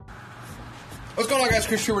What's going on, guys?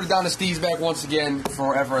 Chris Schubert, Adonis D's back once again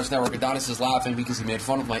for FRS Network. Adonis is laughing because he made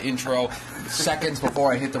fun of my intro seconds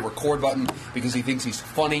before I hit the record button because he thinks he's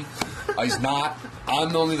funny. He's not.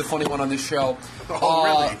 I'm only the funny one on this show.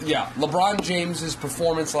 Really? Yeah. LeBron James's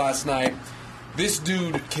performance last night. This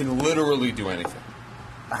dude can literally do anything.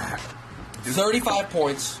 35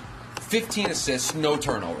 points, 15 assists, no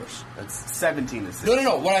turnovers. That's 17 assists.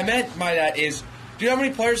 No. What I meant by that is, do you know how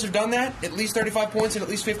many players have done that? At least 35 points and at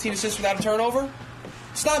least 15 assists without a turnover?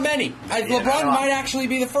 It's not many. LeBron might actually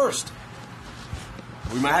be the first.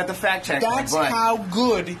 We might have to fact check That's that, but how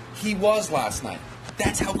good he was last night.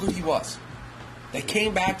 That's how good he was. They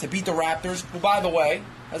came back to beat the Raptors, who, by the way,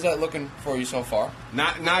 how's that looking for you so far?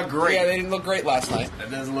 not great. Yeah, they didn't look great last night.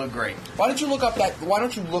 That doesn't look great. Why don't you look up that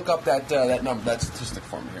number, that statistic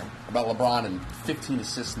for me here about LeBron and 15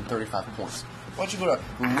 assists and 35 points? Why don't you go to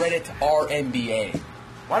Reddit RNBA?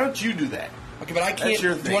 Why don't you do that? Okay, but I can't. That's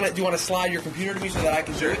your do thing. you want to slide your computer to me so that I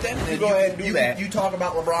can do it then? You go ahead and do that. You talk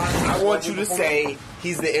about LeBron. I want you to say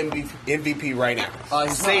he's the MVP right now.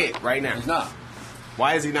 Say it right now. He's not.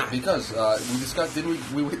 Why is he not? Because we discussed, didn't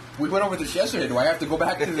we? We went over this yesterday. Do I have to go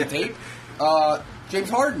back to the tape? James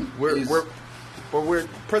Harden. We're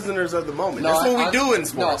prisoners of the moment. No, That's what we do in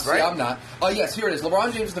sports, no, right? See, I'm not. Yes, here it is.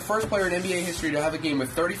 LeBron James is the first player in NBA history to have a game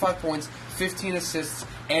with 35 points, 15 assists,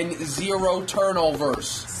 and 0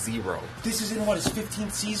 turnovers. 0. This is in, what, his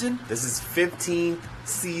 15th season? This is 15th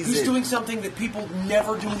season. He's doing something that people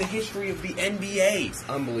never do in the history of the NBA. It's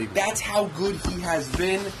unbelievable. That's how good he has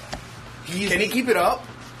been. Can he keep it up?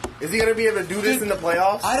 Is he going to be able to do this in the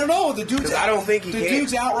playoffs? I don't know. The dude's. 'Cause I don't think he The can.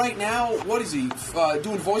 dude's out right now. What is he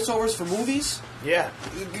doing? Voiceovers for movies? Yeah.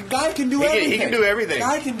 The guy can do everything. He can do everything. The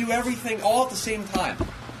guy can do everything all at the same time.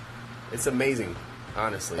 It's amazing,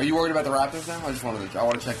 honestly. Are you worried about the Raptors now? I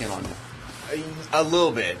want to check in on you. A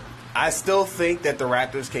little bit. I still think that the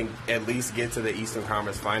Raptors can at least get to the Eastern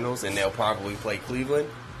Conference Finals, and they'll probably play Cleveland.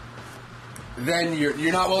 Then you're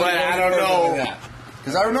not willing But to go I any don't further know. than that.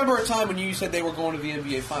 Because I remember a time when you said they were going to the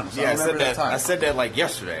NBA Finals. Yeah, I remember that time. I said that like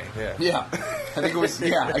yesterday. Yeah. Yeah, I think it was.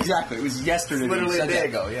 Yeah, exactly. It was yesterday. It's literally that you said a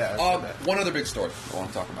day that. ago, yeah, I said that. One other big story I want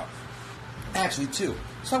to talk about. Actually, two.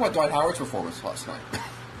 Let's talk about Dwight Howard's performance last night.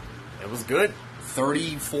 It was good.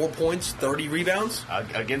 34 points, 30 rebounds.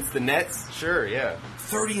 Against the Nets? Sure, yeah.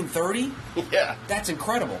 30 and 30? Yeah. That's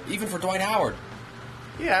incredible, even for Dwight Howard.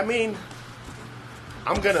 Yeah, I mean,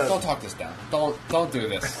 I'm going to... Don't talk this down. Don't do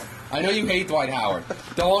this. I know you hate Dwight Howard.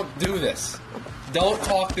 Don't do this. Don't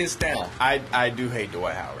talk this down. I do hate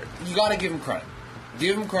Dwight Howard. You got to give him credit.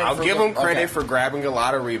 Give him credit. I'll give him credit for grabbing a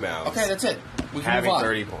lot of rebounds. Okay, that's it. We can having move on.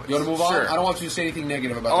 30 points. You want to move Sure. on? I don't want you to say anything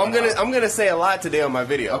negative about Oh, Dwight Howard. I'm gonna say a lot today on my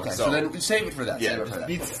video. Okay, so then save it for that. Yeah, Save it for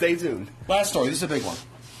that. stay tuned. Last story. This is a big one.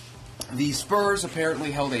 The Spurs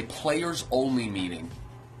apparently held a players-only meeting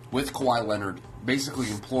with Kawhi Leonard, basically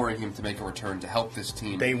imploring him to make a return to help this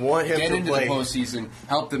team. They want him get to into play. the postseason,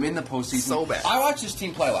 help them in the postseason. So bad. I watched this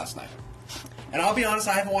team play last night, and I'll be honest,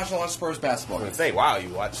 I haven't watched a lot of Spurs basketball. I'm gonna say, wow, you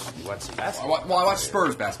watch basketball. I watched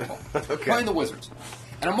Spurs basketball. Okay. Playing the Wizards.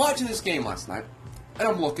 And I'm watching this game last night, and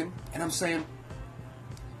I'm looking, and I'm saying,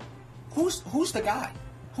 who's the guy?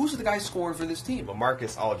 Who's the guy scoring for this team?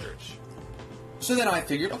 LaMarcus Aldridge. So then I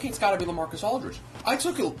figured, okay, it's got to be LaMarcus Aldridge. I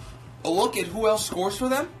took a look at who else scores for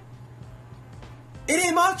them. It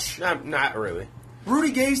ain't much. Not really.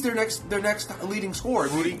 Rudy Gay's their next leading scorer.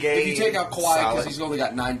 Rudy Gay, if you take out Kawhi because solid. he's only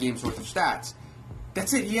got 9 games worth of stats.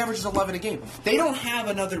 That's it. He averages 11 a game. They don't have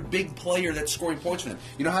another big player that's scoring points for them.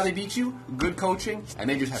 You know how they beat you? Good coaching, and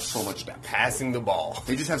they just have so much depth. Passing the ball.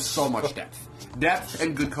 They just have so much depth. Depth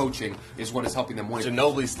and good coaching is what is helping them win.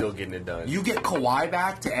 Ginobili's still getting it done. You get Kawhi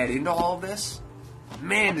back to add into all of this,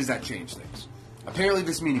 man, does that change things. Apparently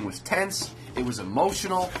this meeting was tense. It was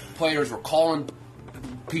emotional. Players were calling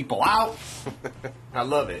people out. I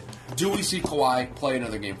love it. Do we see Kawhi play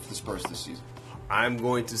another game for the Spurs this season? I'm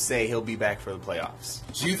going to say he'll be back for the playoffs.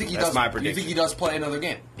 So you think he That's does? my You prediction. think he does play another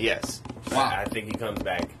game? Yes. Wow. I think he comes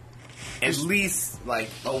back at least like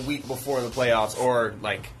a week before the playoffs or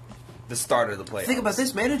like the start of the playoffs. Think about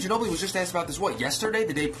this, Manu Ginobili was just asked about this, yesterday,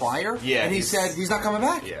 the day prior? Yeah, And he said he's not coming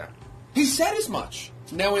back. Yeah. He said as much.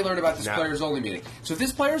 Now we learned about this Now- players-only meeting. So if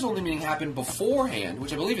this players-only meeting happened beforehand,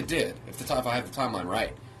 which I believe it did, if I have the timeline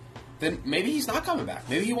right, then maybe he's not coming back.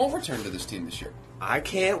 Maybe he won't return to this team this year. I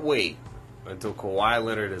can't wait until Kawhi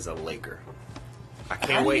Leonard is a Laker. I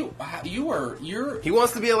can't wait. He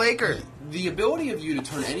wants to be a Laker. The ability of you to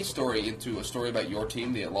turn any story into a story about your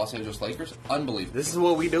team, the Los Angeles Lakers, unbelievable. This is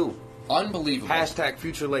what we do. Unbelievable. Hashtag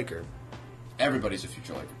future Laker. Everybody's a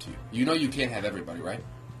future Laker to you. You know you can't have everybody, right?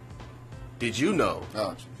 Did you know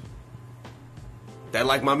Oh, That,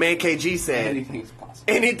 like my man KG said, anything is possible.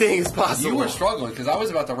 Anything is possible. You were struggling because I was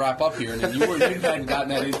about to wrap up here, and then you hadn't gotten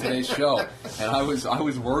that in today's show, and I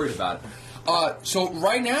was worried about it. So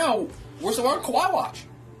right now we're on Kawhi watch.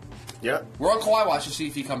 Yep. We're on Kawhi watch to see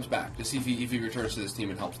if he comes back, to see if he returns to this team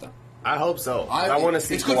and helps them. I hope so. I want to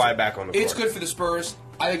see Kawhi back on the court. It's good for the Spurs.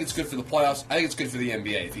 I think it's good for the playoffs. I think it's good for the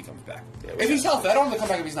NBA if he comes back. Yeah, if he's healthy. I don't want him to come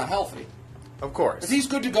back if he's not healthy. Of course. If he's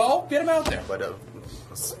good to go, get him out there. But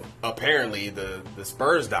apparently the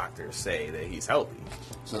Spurs doctors say that he's healthy.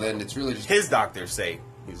 So then it's really just... His doctors say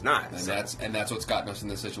he's not. And that's what's gotten us in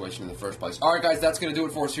this situation in the first place. All right, guys, that's going to do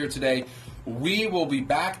it for us here today. We will be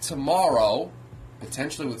back tomorrow,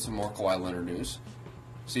 potentially with some more Kawhi Leonard news.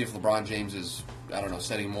 See if LeBron James is, I don't know,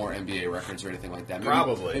 setting more NBA records or anything like that.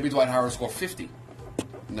 Maybe Dwight Howard will score 50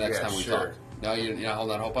 the next time we talk. No, you're not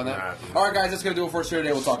holding out hope on that? Nah. All right, guys, that's going to do it for us here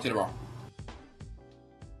today. We'll talk to you tomorrow.